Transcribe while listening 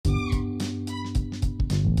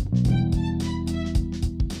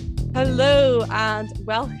Hello and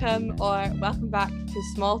welcome back to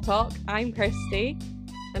Small Talk. I'm Kirsty.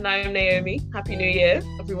 And I'm Naomi. Happy New Year,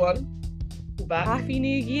 everyone. We're back. Happy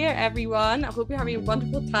New Year, everyone. I hope you're having a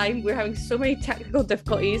wonderful time. We're having so many technical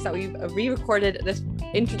difficulties that we've re-recorded this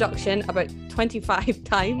introduction about 25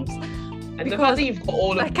 times. And the fact that you've got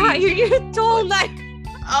all of I can't hear you at all now.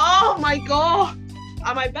 Oh my God.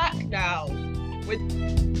 Am I back now?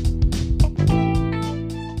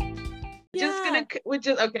 We're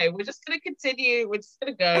just gonna continue. We're just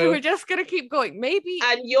gonna go. We're just gonna keep going. Maybe.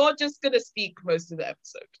 And you're just gonna speak most of the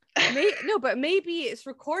episode. No, but maybe it's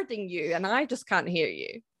recording you and I just can't hear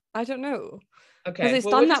you. I don't know. Okay. Because it's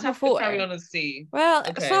done that before. Carry on and see. Well,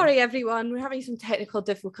 Sorry everyone. We're having some technical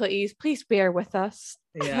difficulties. Please bear with us.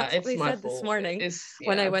 Yeah, That's what it's my said fault. This morning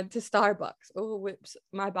when I went to Starbucks. Oh, whoops,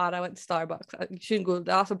 my bad. I went to Starbucks. You shouldn't go.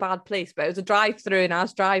 That's a bad place. But it was a drive-through and I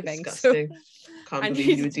was driving. Disgusting. So Can't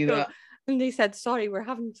believe you would do that. And they said, sorry, we're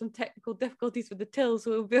having some technical difficulties with the till,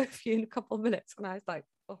 so we'll be with you in a couple of minutes. And I was like,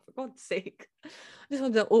 oh, for God's sake. I just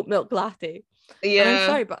wanted an oat milk latte. Yeah. And I'm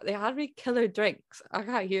sorry, but they had really killer drinks. I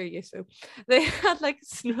can't hear you. So they had like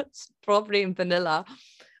strawberry and vanilla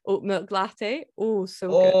oat milk latte. Oh, so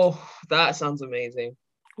good. Oh, that sounds amazing.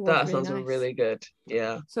 That sounds nice. Really good.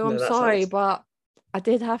 Yeah. So I'm sorry, but I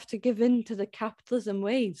did have to give in to the capitalism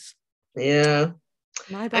ways. Yeah.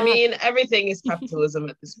 My bad. I mean, everything is capitalism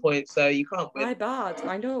at this point, so you can't win. My bad.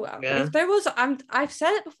 I know. Yeah. If there was, I've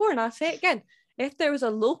said it before and I'll say it again. If there was a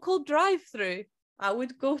local drive-through, I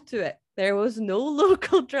would go to it. There was no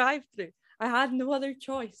local drive-through. I had no other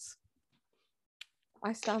choice.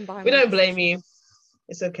 I stand by. We don't blame you.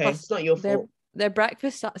 It's okay. Plus, it's not your fault. Their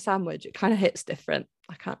breakfast sandwich, it kind of hits different.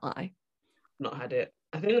 I can't lie. Not had it.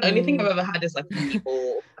 I think the only thing I've ever had is like a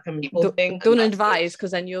meatball thing. Don't advise,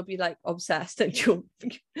 because then you'll be like obsessed and you'll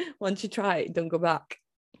once you try it, don't go back.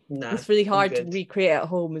 No, it's really hard to recreate at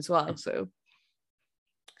home as well. So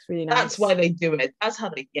it's really nice. That's why they do it. That's how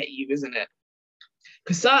they get you, isn't it?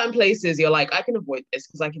 Because certain places you're like, I can avoid this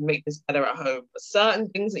because I can make this better at home. But certain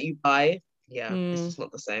things that you buy, it's just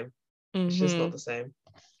not the same. It's just not the same.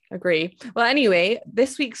 Agree. Well, anyway,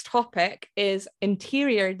 this week's topic is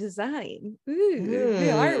interior design. Who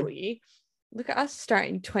are we? Look at us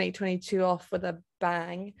starting 2022 off with a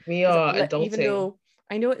bang. We are adulting. Even though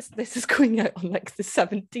I know this is going out on like the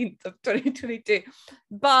 17th of 2022,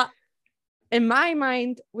 but in my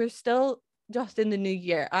mind, we're still just in the new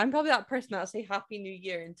year. I'm probably that person that'll say Happy New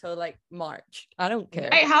Year until like March. I don't care.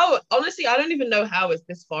 Hey, honestly, I don't even know how it's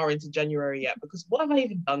this far into January yet, because what have I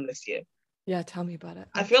even done this year? Yeah, tell me about it.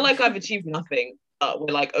 I feel like I've achieved nothing.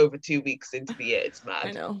 We're like over 2 weeks into the year. It's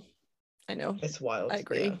mad. I know. It's wild. I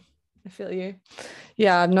agree. Yeah. I feel you.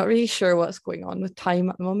 Yeah, I'm not really sure what's going on with time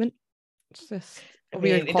at the moment. It's just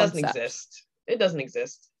weird concept. It doesn't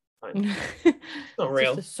exist. Fine. It's not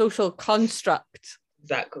real. It's a social construct.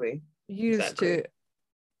 Exactly. Used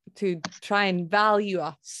to try and value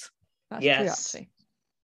us. That's true, actually.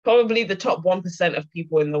 Probably the top 1% of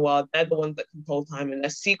people in the world, they're the ones that control time, and they're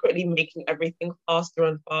secretly making everything faster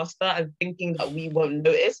and faster and thinking that we won't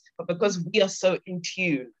notice. But because we are so in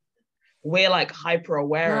tune, we're like hyper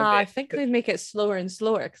aware of it. I think they'd make it slower and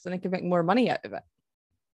slower because then they can make more money out of it.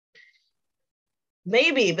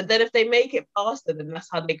 Maybe, but then if they make it faster, then that's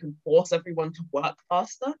how they can force everyone to work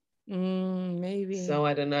faster. Maybe. So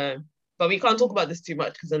I don't know. But we can't talk about this too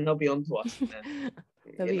much because then they'll be on to us.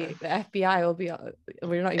 The FBI will be,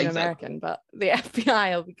 we're not even American, but the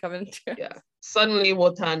FBI will be coming to us. Yeah. Suddenly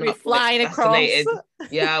we'll turn up flying across.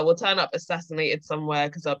 Yeah, we'll turn up assassinated somewhere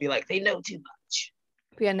because they'll be like, they know too much.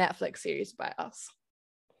 Be a Netflix series about us.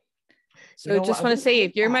 So just want to say,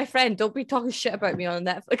 if you're my friend, don't be talking shit about me on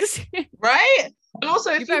Netflix. Right? And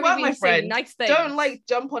also, if you weren't my friend, nice don't like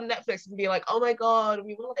jump on Netflix and be like, oh my God,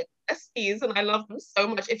 we were like besties and I love them so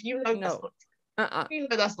much. If you know that's not true. You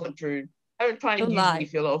know that's not true. Don't try and use me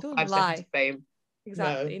for your little 5 seconds of fame.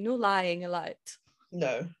 Exactly. No lying allowed.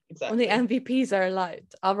 No, exactly. Only MVPs are allowed.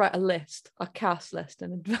 I'll write a cast list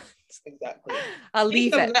in advance. Exactly. I'll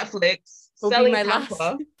leave it. Netflix, Selling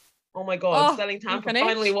Tampa. Oh my God, Selling Tampa.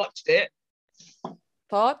 Finally watched it.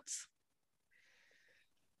 Thoughts?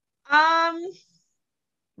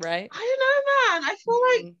 Right. I don't know, man. I feel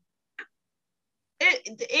like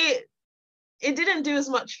it didn't do as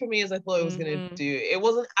much for me as I thought it was gonna do. It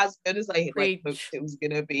wasn't as good as I hoped it was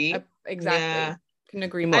gonna be. Exactly. Yeah. Couldn't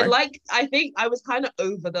agree more. I think I was kind of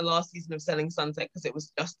over the last season of Selling Sunset because it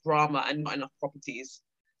was just drama and not enough properties.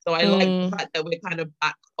 So I like the fact that we're kind of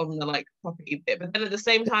back on the like property bit, but then at the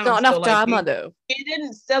same time, not enough drama though. It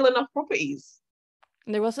didn't sell enough properties.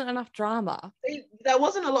 There wasn't enough drama. There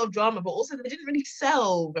wasn't a lot of drama, but also they didn't really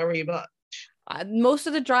sell very much. most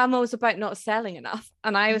of the drama was about not selling enough,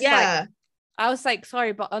 and I was like,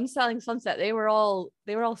 sorry, but Unselling Sunset, they were all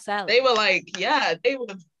selling. They were like, yeah, they were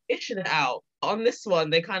dishing it out. On this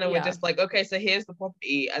one, they kind of were just like, okay, so here's the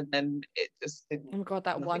property, and then it just didn't. Oh my god,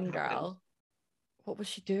 that one girl, what was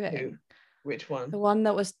she doing? Who? Which one? The one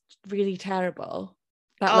that was really terrible.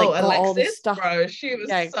 That Alexis, got all the stuff. Bro, she was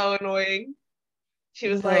so annoying. She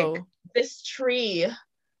was like, this tree,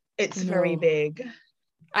 it's very big.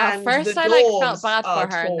 At first, I felt bad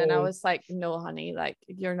for her, and then I was like, no, honey, like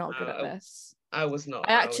you're not good at this. I was not.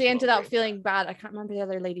 I actually ended up feeling bad. I can't remember the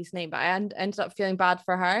other lady's name, but I ended up feeling bad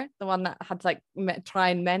for her, the one that had to like try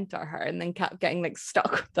and mentor her and then kept getting like stuck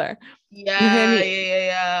with her.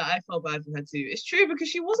 Yeah. I felt bad for her too. It's true because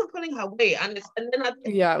she wasn't pulling her weight, and then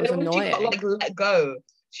it was annoying. She got like let go.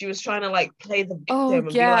 She was trying to like play the victim and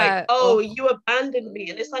be like, "Oh, you abandoned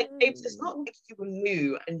me," and it's like, babes, it's not like you were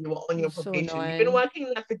new and you were on your probation. So you've been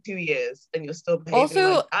working there for 2 years and you're still behaving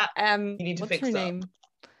also like that. You need to fix her that. name?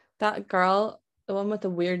 That girl, the one with the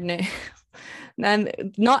weird name. Then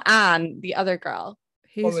not Anne, the other girl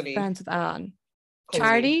who's friends with Anne. Colony.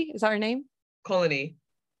 Charity, is that her name? Colony.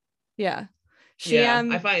 Yeah.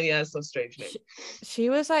 I find it's so strange name. She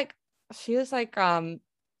was like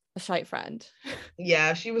a shite friend.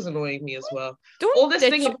 Yeah, she was annoying me as well. All this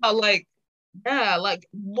thing about like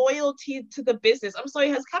loyalty to the business. I'm sorry,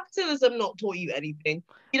 has capitalism not taught you anything?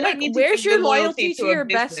 You don't need to. Where's your loyalty to your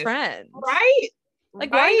best friend? Right? Like,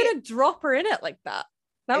 why are you gonna drop her in it like that?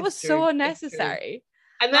 That was so unnecessary.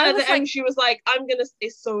 And then at the end, she was like, I'm gonna stay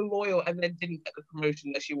so loyal, and then didn't get the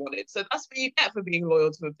promotion that she wanted. So that's what you get for being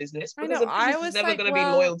loyal to a business. Because a business is never gonna be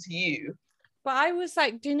loyal to you. But I was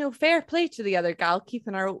like, fair play to the other gal,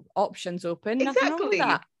 keeping our options open. Exactly. Nothing wrong with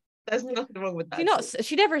that. There's nothing wrong with that.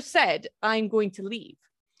 She never said, I'm going to leave.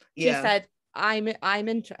 She said, I'm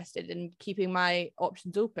interested in keeping my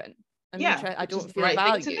options open. I don't feel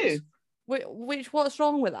valued. What's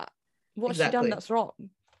wrong with that? What's she done that's wrong?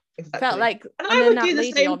 Exactly. Felt like, and then that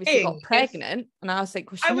lady obviously got pregnant, and I was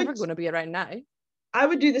like, well, she's never going to be around now. I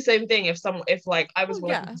would do the same thing if I was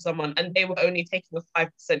working for someone and they were only taking a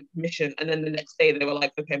 5% commission, and then the next day they were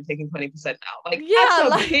like, okay, I'm taking 20% now. Like,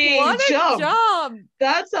 that's a big jump.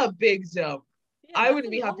 That's a big jump. Yeah, I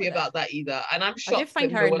wouldn't be happy about that either. And I'm shocked. I did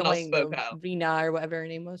find her annoying, Rena or whatever her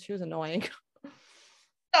name was. She was annoying.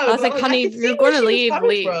 I was like, honey, if you're going to leave.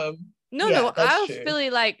 No, I was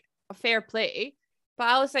feeling like a fair play, but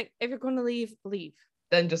I was like, if you're going to leave, leave.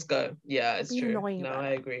 Then just go. Yeah, it's true. No, I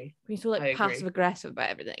agree. Being so like passive aggressive about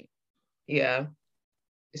everything. Yeah,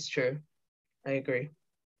 it's true. I agree.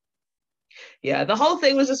 Yeah, the whole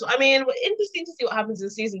thing was just, interesting to see what happens in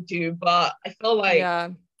season 2, but I feel like... Yeah,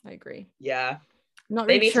 I agree. Yeah. I'm not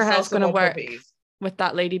really sure how it's going to work with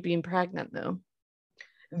that lady being pregnant, though.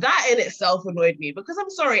 That in itself annoyed me, because I'm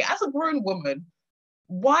sorry, as a grown woman,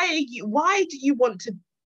 why do you want to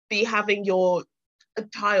be having a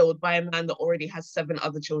child by a man that already has 7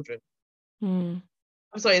 other children? I'm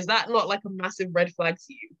sorry, is that not like a massive red flag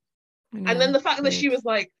to you? And then the fact that she was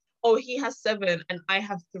like, oh, he has 7 and I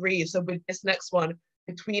have 3, so with this next one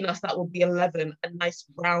between us that will be 11, a nice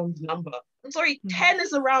round number. I'm sorry, 10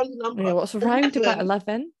 is a round number. Yeah, what's round about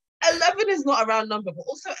 11? 11 is not a round number, but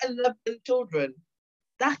also 11 children.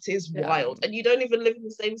 That is wild. And you don't even live in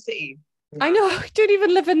the same city. I know, I don't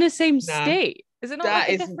even live in the same state. Is it not like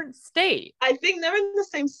a different state? I think they're in the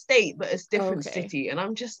same state, but it's different city. And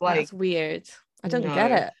I'm just like, that's weird. I don't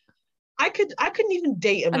get it. I couldn't even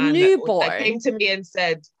date a man that came to me and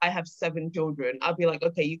said, I have 7 children. I'd be like,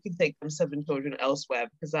 okay, you can take them 7 children elsewhere,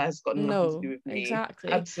 because that has got nothing to do with me.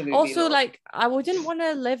 Exactly. Absolutely. Also, not. like, I wouldn't want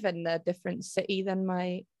to live in a different city than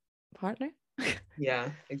my partner.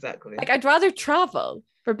 Yeah, exactly. Like, I'd rather travel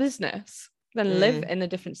for business than live in a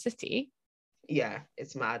different city. Yeah,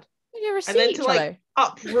 it's mad. You never see and then each to other. Like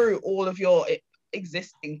uproot all of your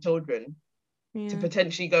existing children to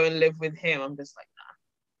potentially go and live with him. I'm just like,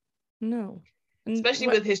 nah. No. Especially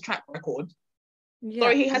with his track record. Yeah,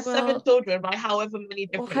 sorry, he has 7 children by however many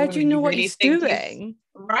different. How do you know what he's doing?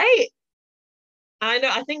 Right. I know.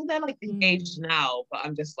 I think they're like engaged now, but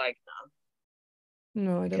I'm just like, nah.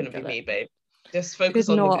 No, I don't. Couldn't be me, babe. Just focus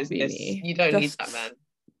on the business. You don't need that man.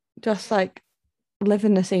 Just like live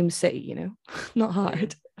in the same city, not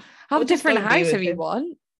hard. Have a different house if you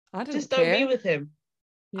want. I don't just care. Don't be with him.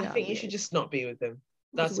 Yeah, I think you should just not be with him.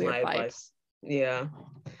 That's my advice. Yeah.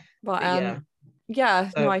 But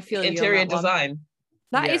no, I feel interior design.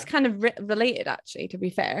 That is kind of related, actually, to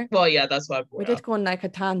be fair. Well, yeah, that's why we did go on like a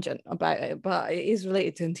tangent about it, but it is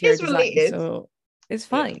related to interior design, so it's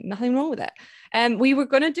fine. Yeah. Nothing wrong with it. We were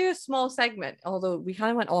going to do a small segment, although we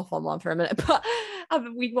kind of went off on one for a minute, but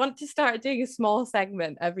we want to start doing a small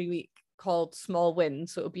segment every week called Small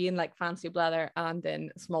Wins. So it'll be in like Fancy Blather and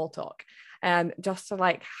in Small Talk. Just to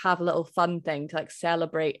like have a little fun thing to like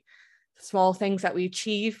celebrate small things that we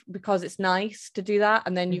achieve, because it's nice to do that.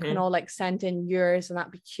 And then you can all like send in yours, and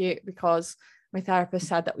that'd be cute, because my therapist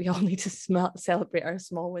said that we all need to celebrate our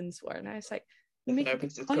small wins more. And I was like, you make a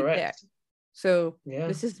good point there. So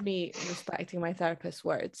this is me respecting my therapist's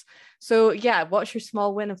words. So yeah, what's your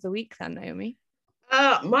small win of the week then, Naomi?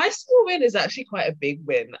 My small win is actually quite a big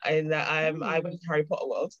win. I went to Harry Potter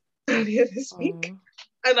World earlier this week,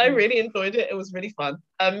 and I really enjoyed it. It was really fun.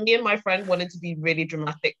 Me and my friend wanted to be really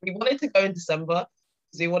dramatic. We wanted to go in December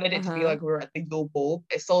because we wanted it to be like we were at the Yule Ball.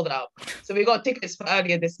 It sold out, so we got tickets for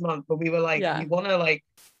earlier this month. But we were like, we want to like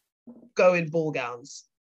go in ball gowns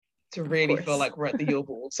to really feel like we're at the Yule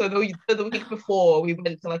Ball. So the week before, we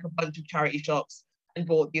went to like a bunch of charity shops and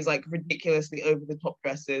bought these like ridiculously over the top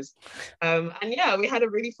dresses. And yeah, we had a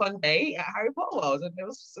really fun day at Harry Potter World, and it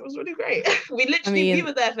was really great. We literally we were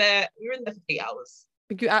in there for 8 hours.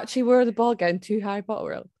 You actually wore the ball gown to Harry Potter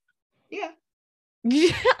World? Yeah.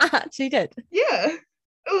 You actually did? Yeah.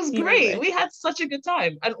 It was great. We had such a good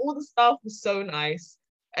time, and all the staff was so nice,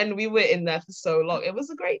 and we were in there for so long. It was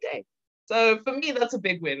a great day. So for me, that's a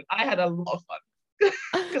big win. I had a lot of fun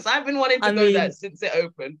because I've been wanting to go there since it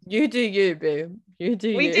opened. You do you, boo. You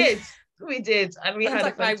do we you. We did. And we had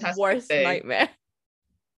like a fantastic my worst day. nightmare.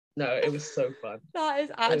 No, it was so fun. That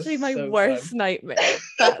is actually my worst nightmare.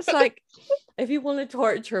 That's like, if you want to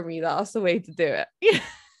torture me, that's the way to do it.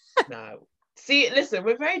 No. See, listen,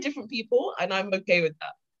 we're very different people, and I'm okay with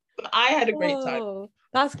that. But I had a great time.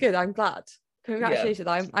 That's good. I'm glad. Congratulations.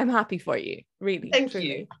 Yeah. I'm happy for you. Really. Thank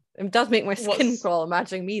you. It does make my skin crawl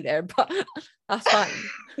imagining me there, but that's fine.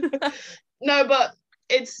 No, but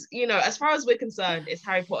it's, you know, as far as we're concerned, it's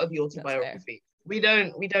Harry Potter the autobiography. We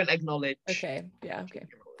don't acknowledge. Okay. Yeah. Okay.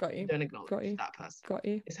 Got you. We don't acknowledge that person. Got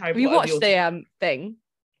you. It's Harry Potter. You watched the thing.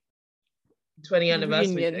 20th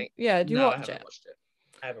anniversary thing. Yeah. Do you watch it? Watched it.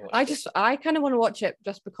 I haven't watched it. I kind of want to watch it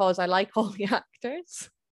just because I like all the actors.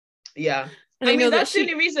 Yeah. And I mean, that's the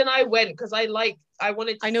only reason I went, because I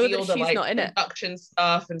wanted to feel the like production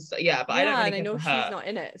stuff and stuff. Yeah, but I don't really. I know she's not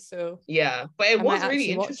in it, so yeah. But it was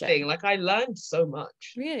really interesting. Like I learned so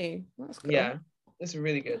much. Really, that's cool. Yeah, it's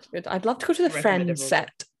really good. Good. I'd love to go to the Friends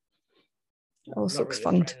set. Also looks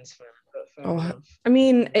fun. I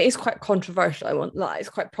mean, it is quite controversial. I won't lie. It's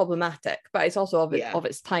quite problematic, but it's also of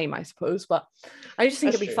its time, I suppose. But I just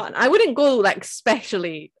think it'd be fun. I wouldn't go like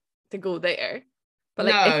specially to go there, but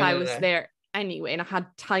like if I was there anyway and I had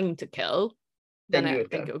time to kill, then I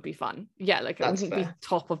think it would be fun. Yeah, like it wouldn't be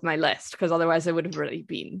top of my list, because otherwise I would have really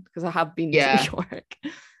been, because I have been to New York.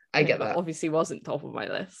 I get that. Obviously wasn't top of my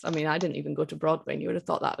list. I mean, I didn't even go to Broadway, and you would have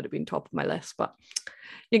thought that would have been top of my list, but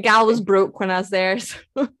your gal was broke when I was there, so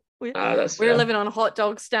we were living on hot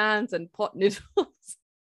dog stands and pot noodles.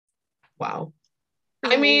 Wow.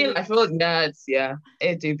 I mean, I feel like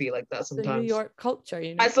it do be like that sometimes. The New York culture,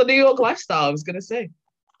 you know. That's the New York lifestyle, I was gonna say.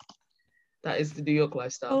 That is the New York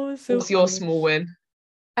lifestyle. Oh, so what's your small win?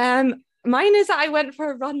 Mine is that I went for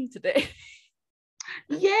a run today.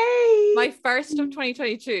 Yay! My first of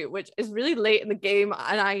 2022, which is really late in the game,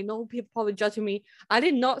 and I know people probably judging me. I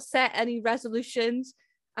did not set any resolutions,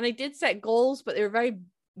 and I did set goals, but they were very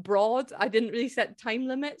broad. I didn't really set time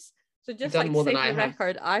limits. So just like say for the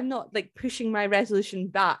record, I'm not like pushing my resolution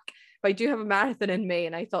back, but I do have a marathon in May,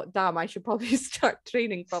 and I thought, damn, I should probably start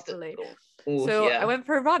training properly. So I went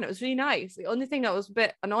for a run. It was really nice. The only thing that was a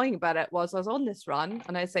bit annoying about it was I was on this run,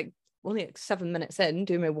 and I was like only like 7 minutes in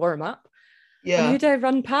doing my warm up. Yeah. And who did I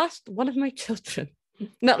run past? One of my children.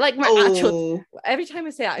 Not like my actual. Every time I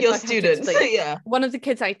say that, your students. Yeah. One of the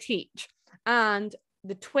kids I teach, and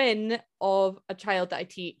the twin of a child that I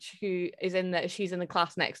teach, who is she's in the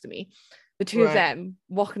class next to me. The two of them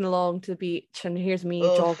walking along to the beach, and here's me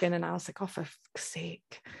jogging, and I was like, oh, for fuck's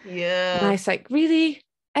sake. Yeah. And I was like, really?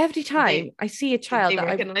 Every time I see a child that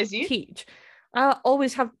I teach, I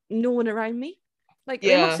always have no one around me. Like,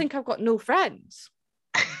 they must think I've got no friends.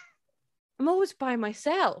 I'm always by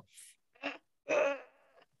myself.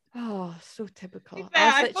 Oh, so typical.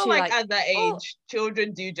 I feel like at that age,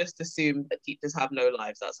 children do just assume that teachers have no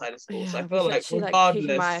lives outside of school. So I feel like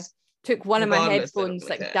regardless. Took one of my headphones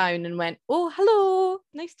down and went, oh, hello,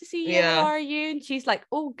 nice to see you. How are you? And she's like,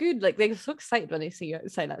 oh, good. Like, they're so excited when they see you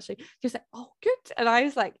outside, actually. She's like, oh, good. And I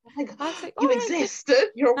was like, you exist.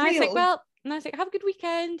 You're real. I was like, well, and I was like, have a good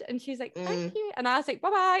weekend. And she's like, thank you. And I was like,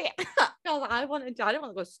 bye-bye. I was like, I didn't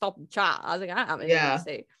want to go stop and chat. I was like, I don't have anything to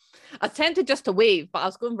say. I tempted just to wave, but I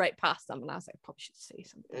was going right past them, and I was like, probably should say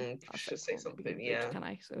something. I should say something, yeah. Can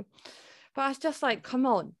I? So, but I was just like, come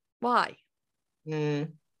on, why?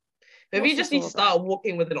 Maybe you What's just this need all to start about?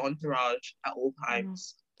 walking with an entourage at all Mm,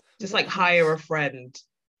 times. Just like hire ridiculous. a friend.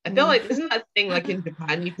 I feel Mm. like isn't that thing like in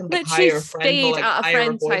Japan you can like Literally hire a friend or stayed like at a hire a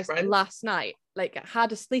friend's house boyfriend? last night. Like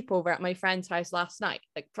had a sleepover at my friend's house last night.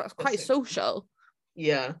 Like it was That's quite so cute. social.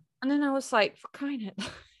 Yeah. And then I was like, for crying out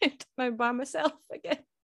loud, I'm by myself again.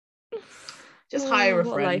 Just Oh, hire a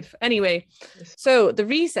what a friend. life. Anyway, so the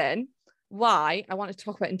reason why I wanted to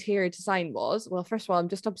talk about interior design was, well, first of all, I'm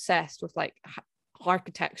just obsessed with like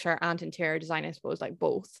architecture and interior design, I suppose, like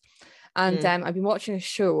both. And I've been watching a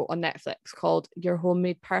show on Netflix called Your Home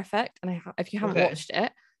Made Perfect. And if you haven't Okay. watched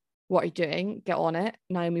it, what are you doing? Get on it.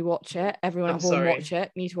 Naomi, watch it. Everyone I'm at home, sorry. watch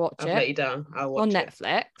it. Need to watch I've it. let you down. I'll On watch it.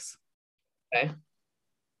 Netflix. Okay.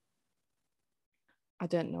 I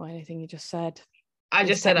don't know anything you just said. I These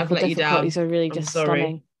just said I've technical let you difficulties down. are really I'm just sorry.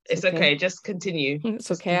 stunning. It's okay. Just continue. It's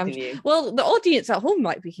Just okay. continue. Well, the audience at home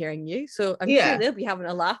might be hearing you, so I'm sure Yeah. they'll be having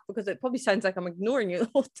a laugh because it probably sounds like I'm ignoring you the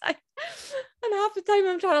whole time. And half the time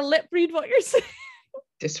I'm trying to lip read what you're saying.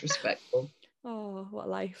 Disrespectful. Oh, what a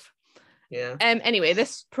life. Yeah. Anyway,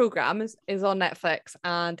 this program is on Netflix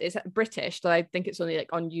and it's British, so I think it's only like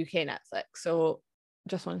on UK Netflix. So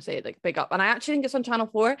just want to say like big up. And I actually think it's on Channel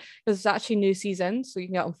 4 because it's actually new season, so you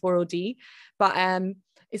can get on 4OD. But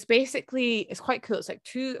it's basically, it's quite cool. It's like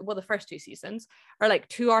the first two seasons are like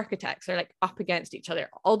two architects are like up against each other.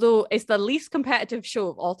 Although it's the least competitive show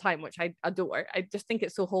of all time, which I adore. I just think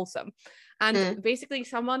it's so wholesome. And basically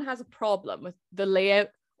someone has a problem with the layout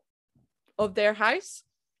of their house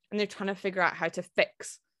and they're trying to figure out how to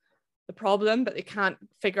fix the problem, but they can't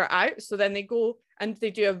figure it out. So then they go and they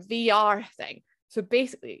do a VR thing. So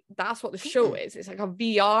basically that's what the show is. It's like a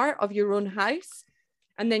VR of your own house.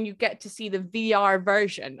 And then you get to see the VR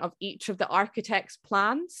version of each of the architect's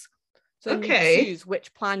plans. So then you choose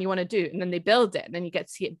which plan you want to do. And then they build it and then you get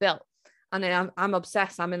to see it built. And then I'm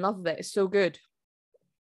obsessed. I'm in love with it. It's so good.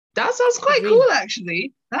 That sounds quite cool,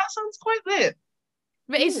 actually. That sounds quite lit.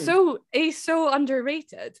 But it's so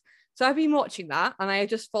underrated. So I've been watching that and I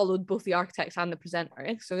just followed both the architects and the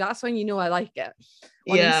presenter. So that's when you know I like it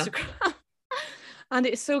on Instagram. And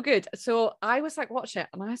it's so good. So I was like watching it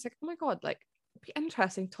and I was like, oh my God, like it'd be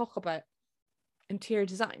interesting to talk about interior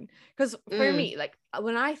design. Because for me, like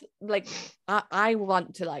when I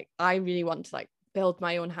really want to like build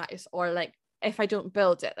my own house, or like if I don't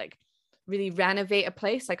build it, like really renovate a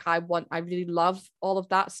place. Like I really love all of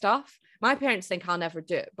that stuff. My parents think I'll never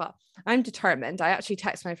do it, but I'm determined. I actually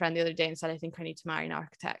texted my friend the other day and said, I think I need to marry an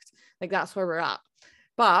architect. Like that's where we're at.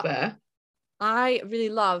 But I really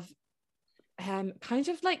love kind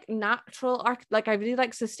of like natural like I really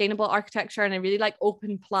like sustainable architecture and I really like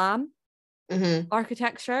open plan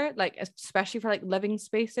architecture, like especially for like living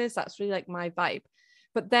spaces. That's really like my vibe.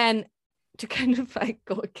 But then to kind of like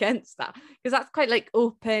go against that, because that's quite like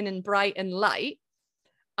open and bright and light,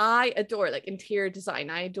 I adore like interior design.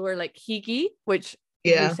 I adore like Hygge, which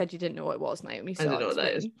you said you didn't know what it was, Naomi. So I don't know what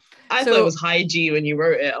that is. I thought it was Hygge when you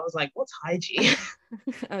wrote it. I was like, what's Hygge?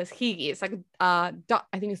 Oh, it's Hygge. It's like I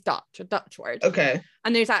think it's a Dutch word. Okay.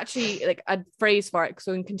 And there's actually like a phrase for it.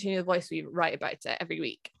 So in Continue the Voice, we write about it every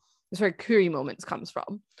week. It's where Curry Moments comes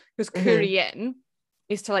from. Because curry in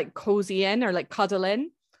is to like cozy in or like cuddle in.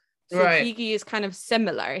 So Hygge is kind of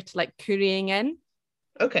similar to like currying in.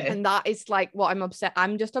 Okay. And that is like what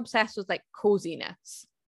I'm just obsessed with, like coziness.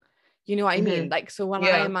 You know what I mean? Like, so when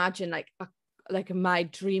I imagine like my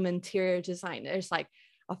dream interior design, there's like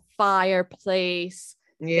a fireplace.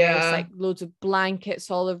 There's like loads of blankets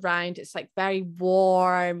all around. It's like very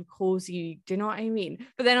warm, cozy. Do you know what I mean?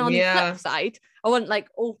 But then on the flip side, I want like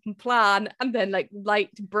open plan and then like light,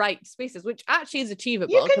 bright spaces, which actually is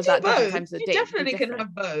achievable because at different times of the day. You definitely can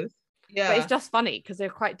have both. Yeah. But it's just funny because they're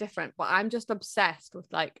quite different. But I'm just obsessed with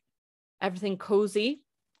like everything cozy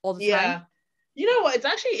all the time. You know what? It's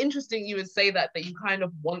actually interesting you would say that you kind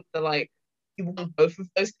of want you want both of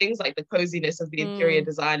those things, like the coziness of the interior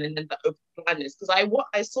design and then the open planness. Because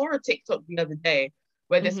I saw a TikTok the other day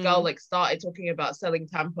where this girl like started talking about selling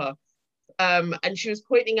Tampa. And she was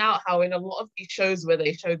pointing out how in a lot of these shows where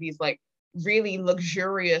they show these like really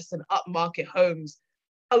luxurious and upmarket homes,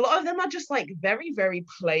 a lot of them are just like very, very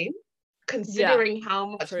plain, considering how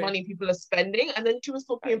much money people are spending. And then she was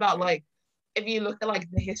talking about like, if you look at like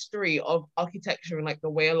the history of architecture and like the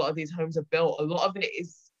way a lot of these homes are built, a lot of it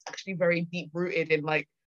is actually very deep rooted in like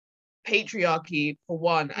patriarchy for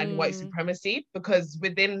one and white supremacy, because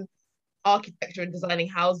within architecture and designing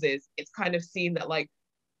houses, it's kind of seen that like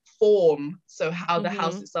form, so how the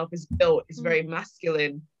house itself is built, is very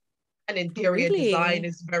masculine, and interior design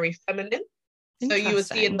is very feminine. So you would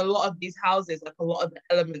see in a lot of these houses, like a lot of the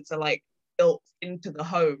elements are like built into the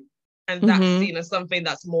home. And that's seen as something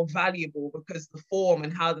that's more valuable because the form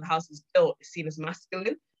and how the house is built is seen as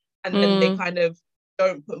masculine. And then they kind of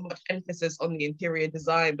don't put much emphasis on the interior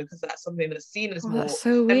design because that's something that's seen as more that's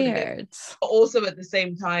so feminine. weird. But also at the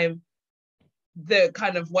same time, the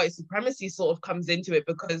kind of white supremacy sort of comes into it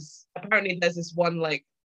because apparently there's this one like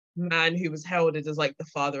man who was heralded as like the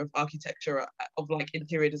father of architecture, of like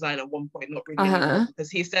interior design at one point, not really anymore,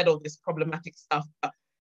 because he said all this problematic stuff. But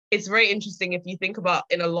it's very interesting if you think about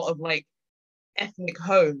in a lot of like ethnic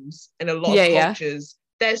homes in a lot of cultures,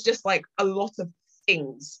 there's just like a lot of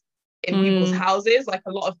things in people's houses, like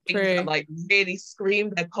a lot of things that like really scream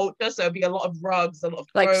their culture. So it'd be a lot of rugs, a lot of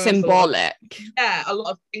like throws, symbolic, a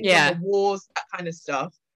lot of things on the walls, that kind of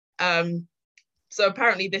stuff. So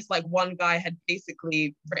apparently this like one guy had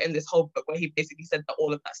basically written this whole book where he basically said that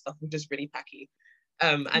all of that stuff was just really tacky,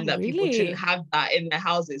 and that people shouldn't have that in their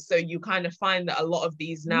houses. So you kind of find that a lot of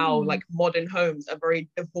these now like modern homes are very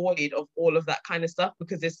devoid of all of that kind of stuff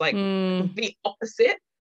because it's like the complete opposite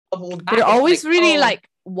of all that. They're always like, really like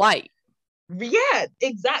white. Yeah,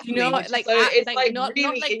 exactly. You know, like so it's like not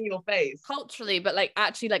really like in your face culturally, but like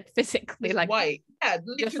actually like physically, it's like white. Yeah,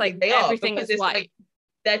 literally just like they everything are because is white. Like,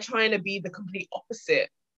 they're trying to be the complete opposite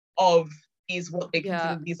of these what they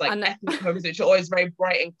consider these like ethnic homes, which are always very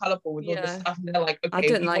bright and colorful with all this stuff. And they're like,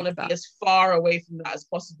 okay, we want to be as far away from that as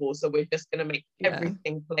possible, so we're just gonna make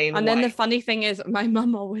everything plain. And then the funny thing is, my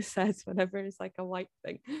mum always says whenever it's like a white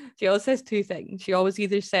thing, she always says two things. She always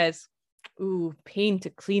either says, "Ooh, pain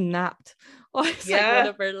to clean that," or it's like one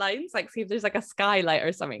of her lines, like see if there's like a skylight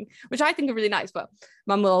or something, which I think are really nice. But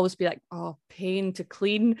mum will always be like, "Oh, pain to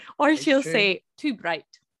clean," or she'll say, "Too bright,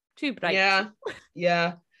 too bright."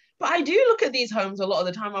 Yeah. But I do look at these homes a lot of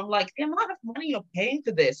the time. I'm like, the amount of money you're paying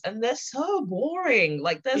for this, and they're so boring.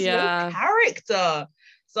 Like, there's no character.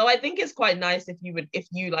 So I think it's quite nice if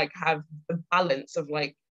you like have the balance of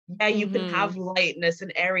like, you can have lightness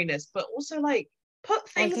and airiness, but also like put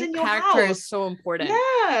things in your house. Character is so important.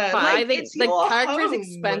 Yeah, but like, I think like character home. is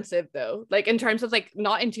expensive though. Like in terms of like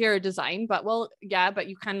not interior design, but but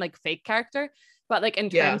you can like fake character. But like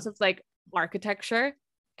in terms of like architecture,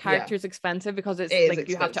 character is expensive because it's like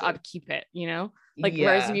you have to upkeep it, you know, like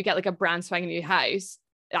whereas if you get like a brand spanking new house,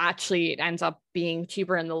 actually it ends up being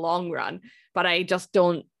cheaper in the long run. But I just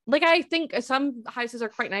don't like, I think some houses are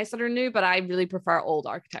quite nice that are new, but I really prefer old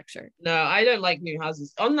architecture. No, I don't like new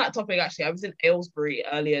houses. On that topic, actually, I was in Aylesbury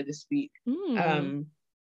earlier this week, and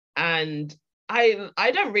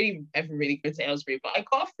I don't really ever really go to Aylesbury, but I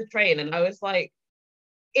got off the train and I was like,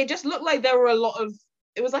 it just looked like there were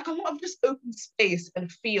it was like a lot of just open space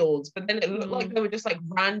and fields, but then it looked like there were just like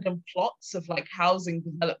random plots of like housing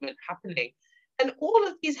development happening. And all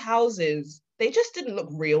of these houses, they just didn't look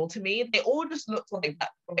real to me. They all just looked like that,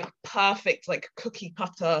 like perfect, like cookie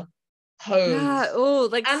cutter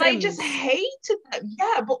homes. Like and Sims. I just hated that.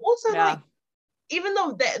 Yeah, but also like, even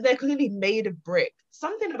though they're clearly made of brick,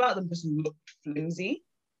 something about them just looked flimsy.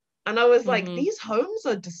 And I was like, these homes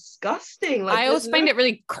are disgusting. Like, I always find it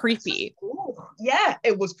really creepy. Yeah,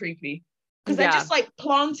 it was creepy. Because they're just like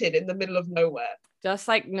planted in the middle of nowhere. Just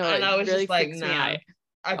like, no, and I was really just like, nah.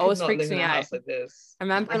 I always freaks me out. Like this. I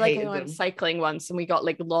remember like I went cycling once and we got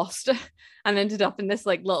like lost and ended up in this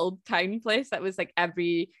like little town place that was like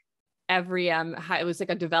every it was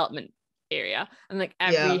like a development area and like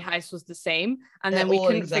every house was the same, and then we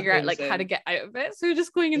couldn't figure out like how to get out of it, so we were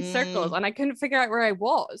just going in circles and I couldn't figure out where I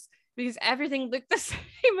was because everything looked the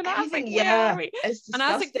same, and I was like, where are we? And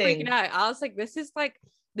I was like freaking out. I was like, this is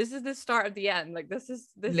the start of the end. Like this is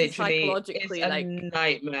psychologically it's like a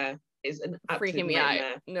nightmare. It's an freaking me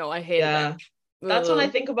nightmare. out. No, I hate it. That's when I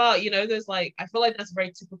think about, you know, there's like, I feel like that's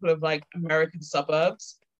very typical of like American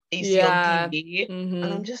suburbs you see on TV, and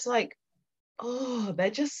I'm just like, oh, they're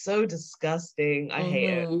just so disgusting. I hate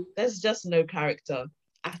it. There's just no character.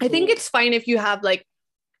 I think it's fine if you have like,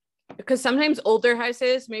 because sometimes older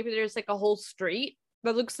houses, maybe there's like a whole street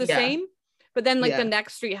that looks the same, but then like the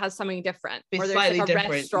next street has something different, or there's like a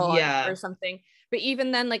restaurant or something. But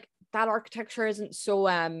even then, like that architecture isn't so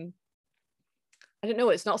I don't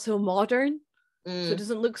know, it's not so modern. So it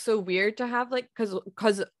doesn't look so weird to have like,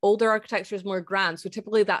 because older architecture is more grand. So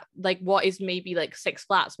typically that like what is maybe like 6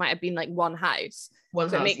 flats might have been like one house. So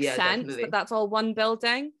it makes sense definitely. That that's all one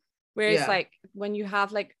building. Whereas like when you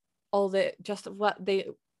have like all the just what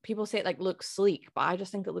people say it like looks sleek, but I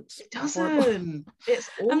just think it looks horrible. It's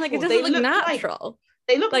awful. I'm like, it doesn't look natural.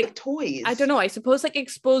 They look like toys. I don't know. I suppose like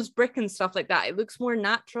exposed brick and stuff like that, it looks more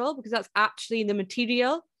natural because that's actually the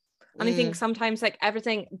material. And I think sometimes like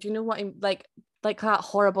everything, do you know what like like that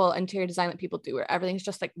horrible interior design that people do where everything's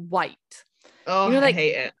just like white. Oh, You know, I like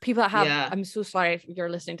hate it. people that have, Yeah. I'm so sorry if you're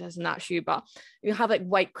listening to this in that shoe, but you have like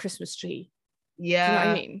white Christmas tree. Yeah. Do you know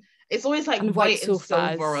what I mean? It's always like And white and sofas.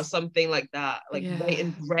 silver or something like that. Like white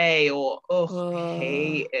and grey or I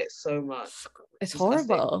hate it so much. It's Disgusting.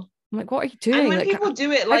 horrible. I'm like, what are you doing? And when like, people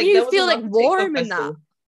do it, how like do you there was feel like another warm TikTok in that?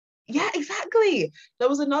 Yeah, exactly. There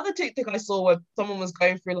was another TikTok I saw where someone was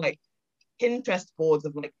going through like Pinterest boards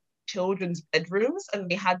of like children's bedrooms and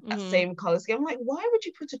they had that same color scheme. I'm like, why would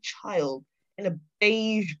you put a child in a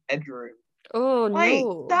beige bedroom? Oh Like,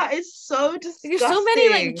 no. that is so disgusting. There's so many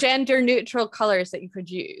like gender neutral colors that you could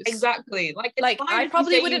use. Exactly. Like, it's fine I if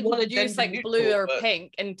probably you wouldn't want use like neutral, blue or but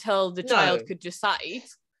pink until the child could decide.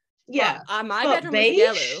 Yeah. But, my but bedroom beige?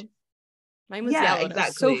 was yellow. Mine was yellow. Exactly. It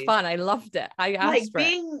was so fun. I loved it. I asked like for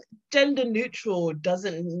being it. gender neutral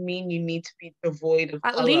doesn't mean you need to be devoid of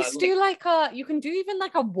At color. least do like you can do even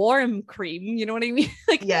like a warm cream, you know what I mean?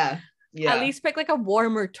 Like yeah. At least pick like a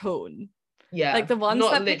warmer tone. Yeah. Like the ones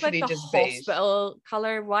Not that pick like literally the just beige. hospital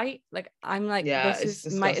color white. Like I'm like, Yeah, this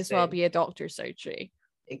it's might as well disgusting. be a doctor's surgery.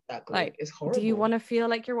 Exactly. Like, it's horrible. do you want to feel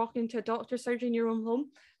like you're walking into a doctor's surgery in your own home?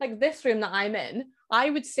 Like this room that I'm in, I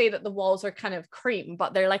would say that the walls are kind of cream,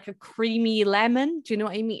 but they're like a creamy lemon. Do you know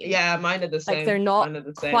what I mean? Yeah, mine are the same. Like they're not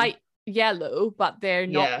quite yellow, but they're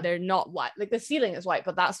not white. Like the ceiling is white,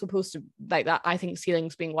 but that's supposed to like that. I think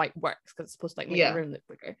ceilings being white works because it's supposed to like make the room look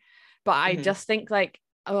bigger. But I just think like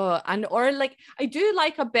or like I do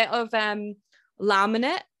like a bit of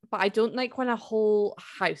laminate, but I don't like when a whole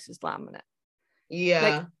house is laminate. Yeah.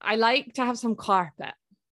 Like I like to have some carpet.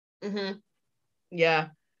 Yeah.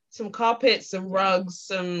 Some carpets, some rugs,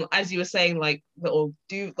 some, as you were saying, like little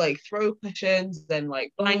like throw cushions and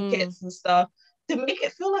like blankets and stuff to make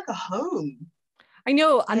it feel like a home. I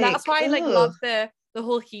know, and that's why I like love the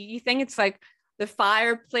whole heat thing. It's like the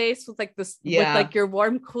fireplace with like this with like your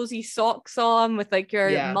warm cozy socks on with like your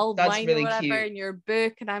mulled wine really or whatever cute. And your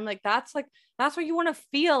book, and I'm like that's what you want to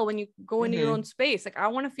feel when you go into your own space. Like I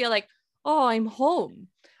want to feel like, oh, I'm home,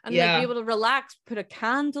 and like be able to relax, put a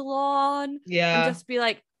candle on, and just be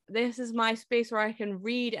like, this is my space where I can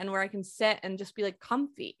read and where I can sit and just be like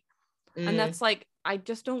comfy. And that's like, I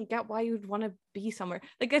just don't get why you'd want to be somewhere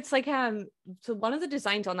like it's like so one of the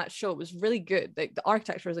designs on that show was really good. Like the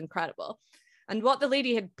architecture was incredible, and what the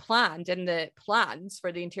lady had planned in the plans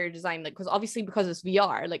for the interior design, like because obviously because it's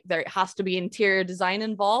VR, like there has to be interior design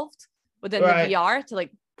involved within the VR to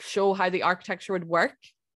like show how the architecture would work,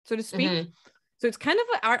 so to speak. So it's kind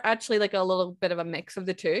of actually like a little bit of a mix of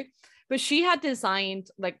the two. But she had designed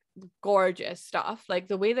like gorgeous stuff. Like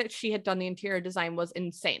the way that she had done the interior design was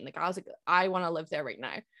insane. Like I was like, I want to live there right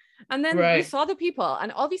now. And then we saw the people,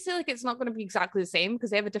 and obviously like it's not going to be exactly the same because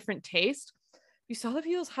they have a different taste. We saw the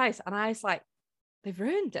people's house, and I was like, they've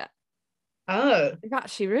ruined it. Oh, they've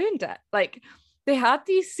actually ruined it. Like they had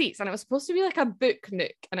these seats, and it was supposed to be like a book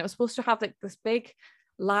nook, and it was supposed to have like this big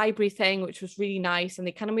library thing, which was really nice. And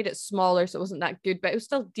they kind of made it smaller, so it wasn't that good, but it was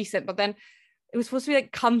still decent. But then it was supposed to be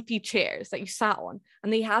like comfy chairs that you sat on,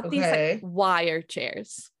 and they had these like wire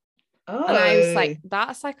chairs. Oh. And I was like,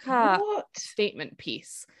 that's like a statement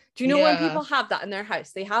piece. Do you know when people have that in their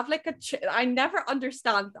house? They have like a chair. I never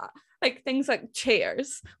understand that. Like things like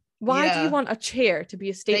chairs. Why do you want a chair to be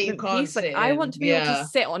a statement piece? Like I want to be able to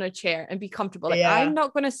sit on a chair and be comfortable. Like I'm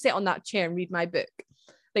not going to sit on that chair and read my book.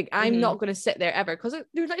 Like I'm not going to sit there ever because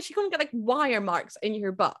you're literally going to get like wire marks in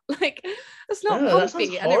your butt. Like it's not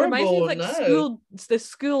comfy, and it reminds me of like the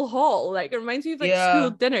school hall. Like it reminds me of like school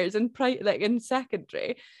dinners and like in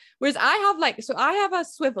secondary. Whereas I have a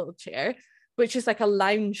swivel chair, which is like a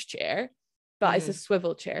lounge chair, but it's a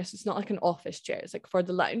swivel chair, so it's not like an office chair. It's like for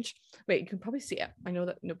the lounge. Wait, you can probably see it. I know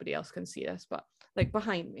that nobody else can see this, but like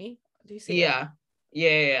behind me, do you see it?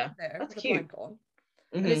 Yeah. There, that's cute.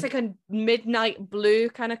 And it's like a midnight blue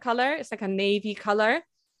kind of color. It's like a navy color,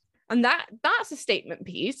 and that's a statement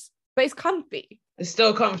piece, but it's comfy. It's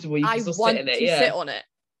still comfortable. You can still sit in it. Sit on it.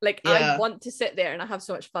 Like I want to sit there, and I have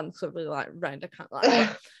so much fun swiveling like around. I can't lie,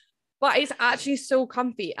 but it's actually so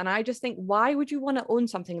comfy. And I just think, why would you want to own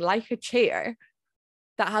something like a chair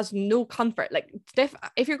that has no comfort? Like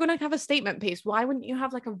if you're going to have a statement piece, why wouldn't you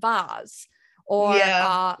have like a vase or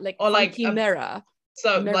like funky mirror?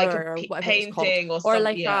 So like a painting or something,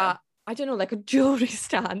 like I don't know, like a jewelry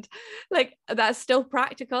stand, like that's still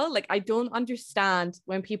practical. Like I don't understand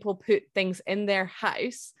when people put things in their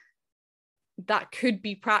house that could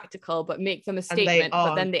be practical but make them a statement,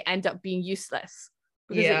 but then they end up being useless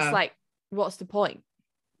because it's like, what's the point?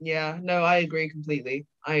 Yeah, no, I agree completely.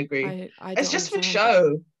 I agree. I it's just for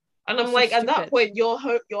show. And I'm That's so like, at that stupid. point, your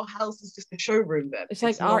house is just a showroom then. It's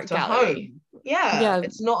like art not a gallery. home. Yeah, Yeah,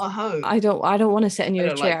 it's not a home. I don't want to sit in I your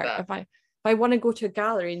don't like chair. that. If I want to go to a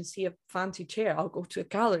gallery and see a fancy chair, I'll go to a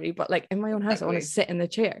gallery. But like in my own house, I want to Exactly. sit in the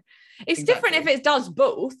chair. It's different if Exactly. it does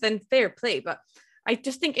both, then fair play. But I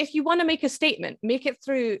just think if you want to make a statement, make it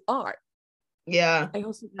through art. Yeah. I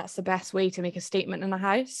also think that's the best way to make a statement in a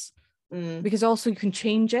house, Mm, because also you can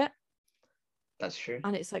change it, that's true.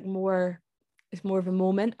 and it's more of a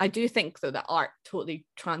moment. I do think though that art totally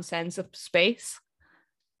transcends a space.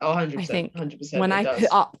 Oh, 100%. I think 100% when it I put does.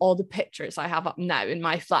 up all the pictures I have up now in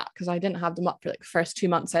my flat, because I didn't have them up for like the first 2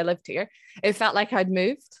 months I lived here, it felt like I'd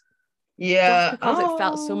moved, just Yeah. because it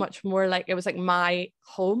felt so Oh, much more like it was like my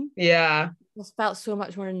home. yeah. It just felt so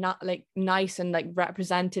much more not like nice and like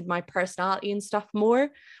represented my personality and stuff more,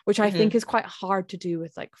 which I think Hmm. is quite hard to do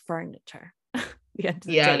with like furniture at the end of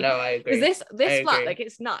the Yeah, day. no, I Because agree. this I flat, agree. like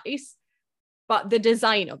it's nice, but the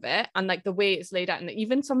design of it and like the way it's laid out, and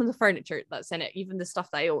even some of the furniture that's in it, even the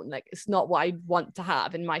stuff that I own, like it's not what I want to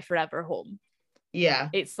have in my forever home. Yeah.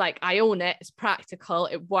 It's like I own it, it's practical,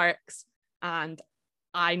 it works, and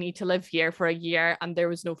I need to live here for a year, and there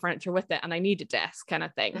was no furniture with it, and I need a desk kind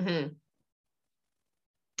of thing. Hmm.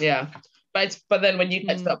 Yeah. But then when you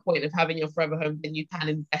get to Mm. that point of having your forever home, then you can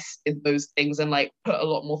invest in those things and like put a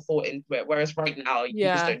lot more thought into it. Whereas right now you just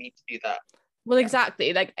Yeah. don't need to do that. Well, Yeah.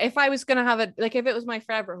 exactly. Like if I was gonna have it, like if it was my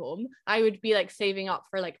forever home, I would be like saving up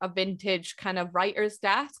for like a vintage kind of writer's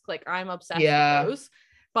desk. Like I'm obsessed with Yeah. those.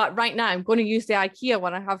 But right now I'm going to use the IKEA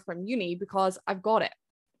one I have from uni because I've got it.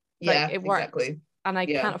 Like Yeah, it works. exactly. And I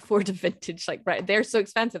Yeah. can't afford a vintage, like right. They're so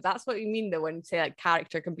expensive. That's what you mean though when you say like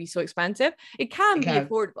character can be so expensive. It can be Okay.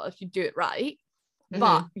 affordable if you do it right,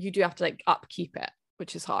 but Hmm. you do have to like upkeep it,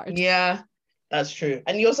 which is hard. Yeah, that's true.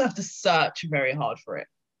 And you also have to search very hard for it.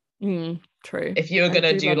 True. If you're I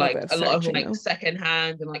gonna do do love a like bit of a lot of searching like though.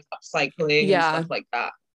 secondhand and like upcycling and Yeah. stuff like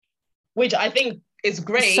that, which I think is It's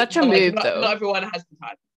great, such a but like move not though. everyone has the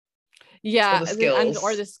time or Yeah, the and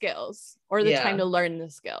or skills. the skills or the time Yeah, to learn the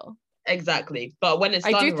skill. exactly. But when it's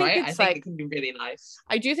I do done think right, I it's think it like can be really nice.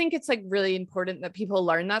 I do think it's like really important that people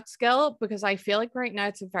learn that skill, because I feel like right now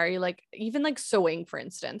it's a very like even like sewing for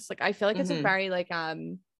instance, like I feel like it's a Hmm. very like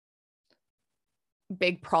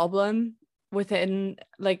big problem within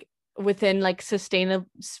like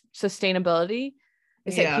sustainability.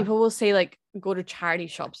 It's like Yeah, people will say like go to charity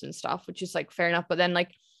shops and stuff, which is like fair enough, but then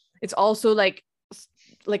like it's also like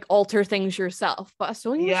alter things yourself, but a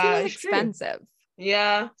sewing machine yeah, is it's true. expensive.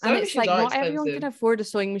 Yeah, And sewing it's machines like are not everyone expensive. can afford a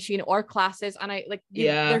sewing machine or classes, and I like there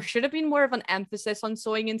Yeah. should have been more of an emphasis on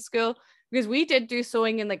sewing in school, because we did do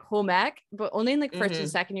sewing in like home ec, but only in like first and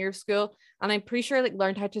Hmm. second year of school, and I'm pretty sure I like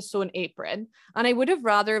learned how to sew an apron, and I would have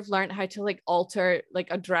rather have learned how to like alter like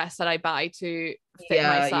a dress that I buy to fit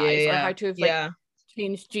my Yeah, yeah, size, or how yeah, to have like yeah.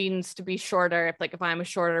 changed jeans to be shorter if I'm a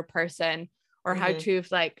shorter person, or how Hmm. to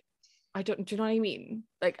have like I don't do you know what I mean,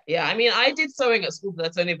 like Yeah, I mean, I did sewing at school, but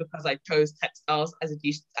that's only because I chose textiles as a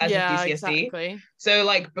yeah, GCSE. exactly. So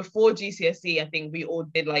like before GCSE, I think we all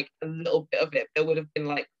did like a little bit of it. There would have been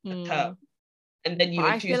like a term, Mm. and then you But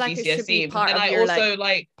would I feel choose like it should be GCSE. But part then of I your like also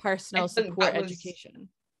like personal I think support that was education.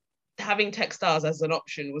 having textiles as an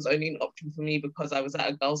option was only an option for me because I was at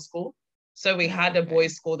a girls' school. So we Oh, had a okay.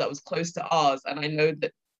 boys' school that was close to ours, and I know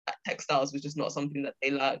that textiles was just not something that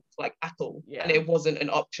they learned like at all, and Yeah. it wasn't an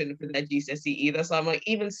option for their GCSE either. So I'm like,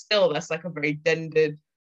 even still, that's like a very gendered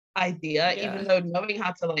idea, even Yeah. though knowing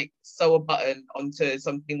how to like sew a button onto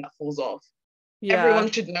something that falls off, Yeah.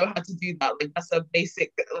 everyone should know how to do that. Like that's a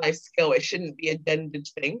basic life skill. It shouldn't be a gendered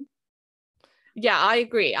thing. Yeah, I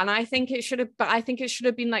agree. And I think it should have, but I think it should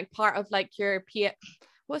have been like part of like your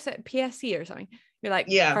what's it, PSE or something? Your like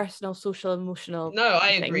Yeah. personal, social, emotional No,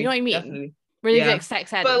 I thing. You know agree. what I mean? Definitely. Where they do Yeah. like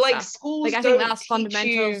sex ed But and like stuff. Like schools I think don't that's teach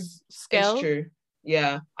fundamental you, it's skill. true.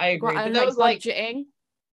 Yeah, I agree. But And there like was like budgeting,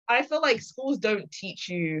 I feel like schools don't teach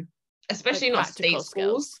you, like especially not state practical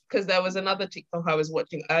schools, skills. because there was Yeah. another TikTok I was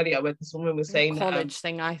watching earlier where this woman was Like a saying that college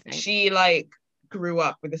thing, I think. she like grew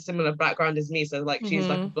up with a similar background as me. So like she's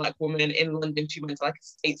like a Mm-hmm. black woman in London. She went to like a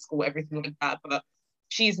state school, everything like that. But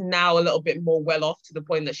she's now a little bit more well off to the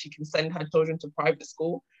point that she can send her children to private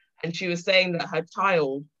school. And she was saying that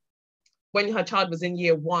when her child was in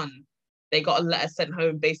year one, they got a letter sent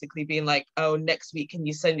home basically being like, oh, next week can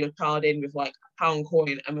you send your child in with like a pound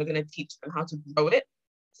coin and we're going to teach them how to grow it.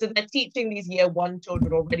 So they're teaching these year one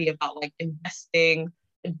children already about like investing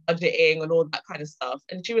and budgeting and all that kind of stuff.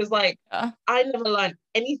 And she was like, Yeah. I never learned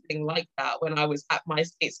anything like that when I was at my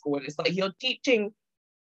state school. And it's like you're teaching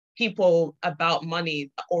people about money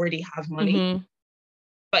that already have money, Mm-hmm.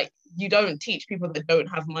 but you don't teach people that don't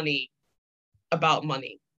have money about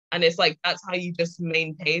money. And it's like, that's how you just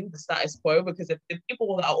maintain the status quo, because if the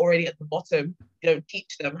people that are already at the bottom, you don't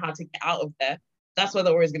teach them how to get out of there, that's where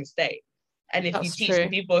they're always going to stay. And if you teach the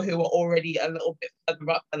people who are already a little bit further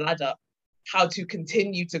up the ladder how to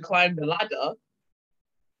continue to climb the ladder,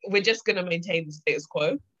 we're just going to maintain the status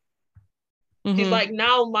quo. She's like,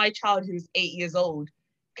 now my child who's 8 years old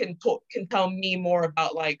can tell me more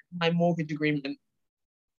about like my mortgage agreement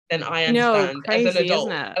than I understand crazy, as an adult.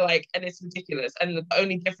 isn't it? Like, and it's ridiculous. And the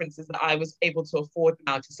only difference is that I was able to afford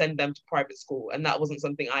now to send them to private school, and that wasn't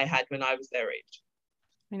something I had when I was their age.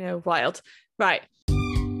 I know, wild. Right.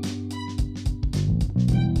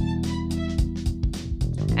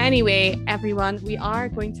 Anyway, everyone, we are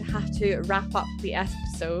going to have to wrap up the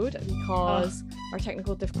episode because our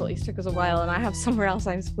technical difficulties took us a while, and I have somewhere else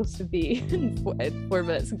I'm supposed to be 4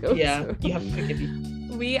 minutes ago. Yeah, so. You have to forgive me.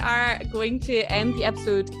 We are going to end the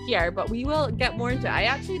episode here, but we will get more into it. I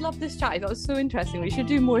actually love this chat. I thought it was so interesting. We should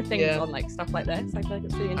do more things on like stuff like this. I feel like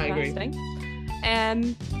it's really interesting.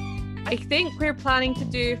 I think we're planning to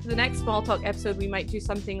do for the next small talk episode, we might do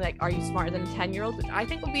something like, are you smarter than a 10-year-old, which I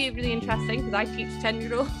think will be really interesting because I teach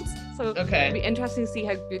 10-year-olds. So it'll be interesting to see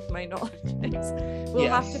how good my knowledge is. We'll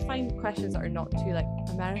have to find questions that are not too like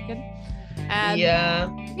American.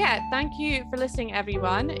 Thank you for listening,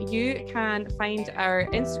 everyone. You can find our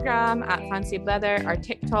Instagram at Fancy Blether. Our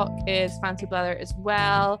TikTok is Fancy Blether as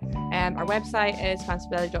well. Our website is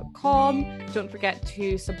fancyblether.com. Don't forget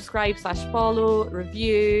to subscribe/follow,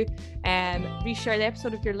 review, and reshare the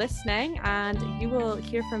episode if you're listening. And you will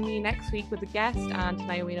hear from me next week with a guest, and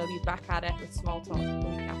Naomi will be back at it with small talk the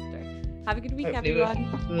week after. Have a good week, hopefully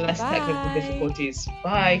everyone. with less technical difficulties.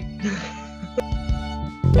 Bye.